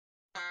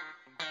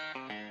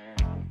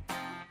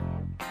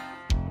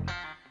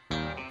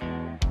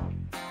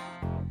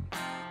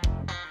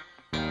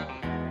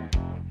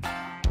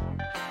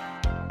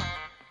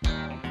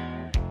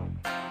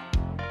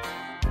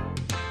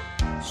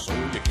So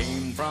you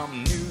came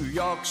from New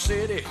York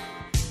City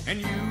and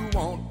you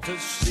want to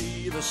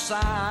see the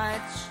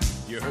sights.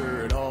 You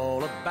heard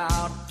all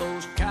about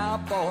those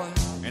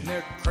cowboys and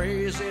their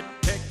crazy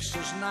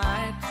Texas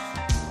nights.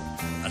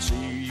 I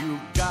see you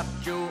got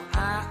your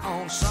eye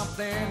on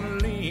something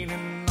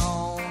leaning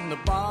on the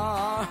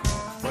bar,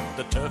 but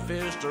the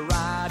toughest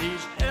ride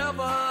he's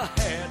ever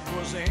had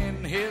was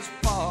in his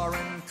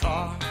foreign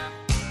car.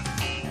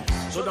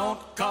 So don't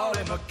call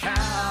him a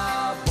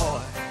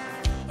cowboy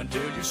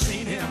until you've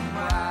seen him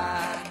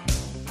ride,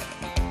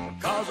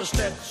 'cause a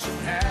Stetson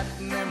hat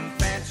and them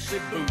fancy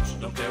boots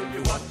don't tell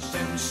you what's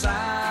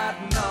inside,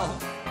 no.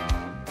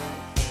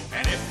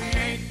 And if he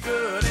ain't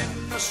good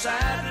in the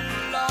saddle,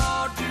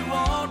 Lord, you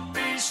won't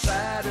be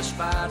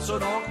satisfied. So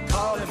don't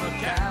call him a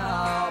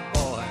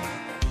cowboy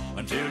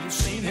until you've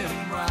seen him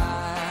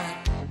ride.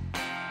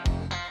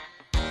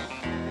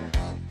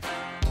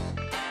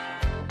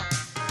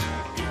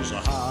 It was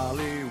a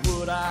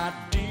Hollywood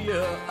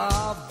idea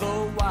of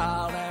the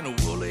wild and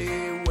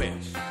woolly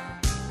West,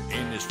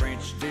 in his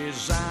French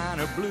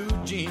designer blue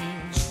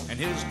jeans and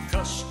his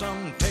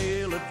custom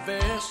tailored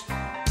vest.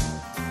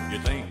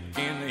 You're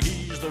thinking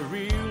he's the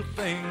real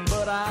thing,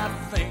 but I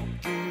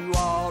think you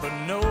ought to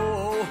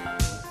know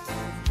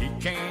he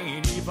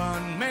can't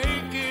even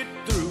make it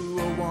through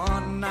a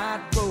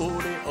one-night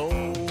rodeo,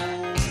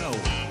 no.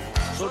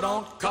 So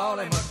don't call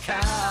him a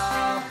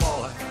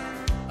cowboy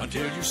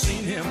until you've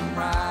seen him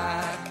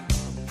ride,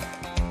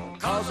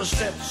 'cause a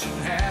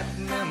Stetson hat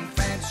and them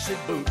fancy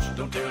boots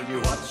don't tell you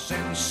what's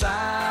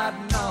inside,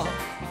 no.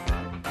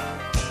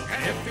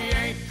 And if he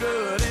ain't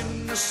good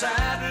in the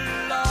saddle,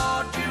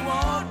 Lord, you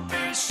won't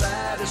be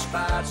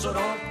satisfied. So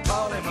don't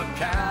call him a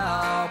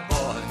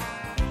cowboy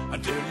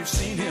until you've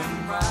seen him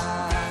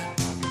ride.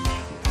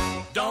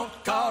 Don't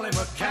call him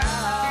a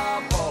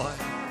cowboy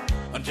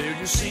until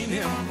you've seen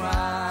him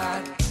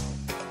ride,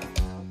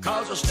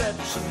 'cause a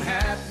Stetson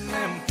hat and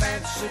them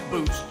fancy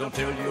boots don't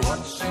tell you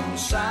what's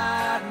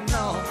inside,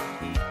 no.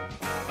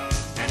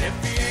 And if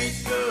he ain't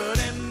good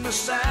in the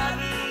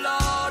saddle,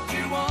 Lord,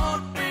 you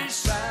won't be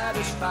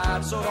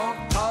satisfied. So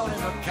don't call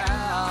him a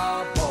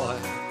cowboy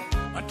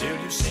until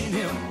you've seen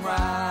him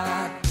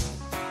ride.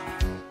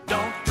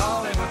 Don't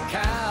call him a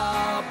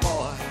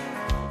cowboy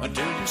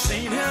until you've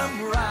seen him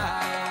ride.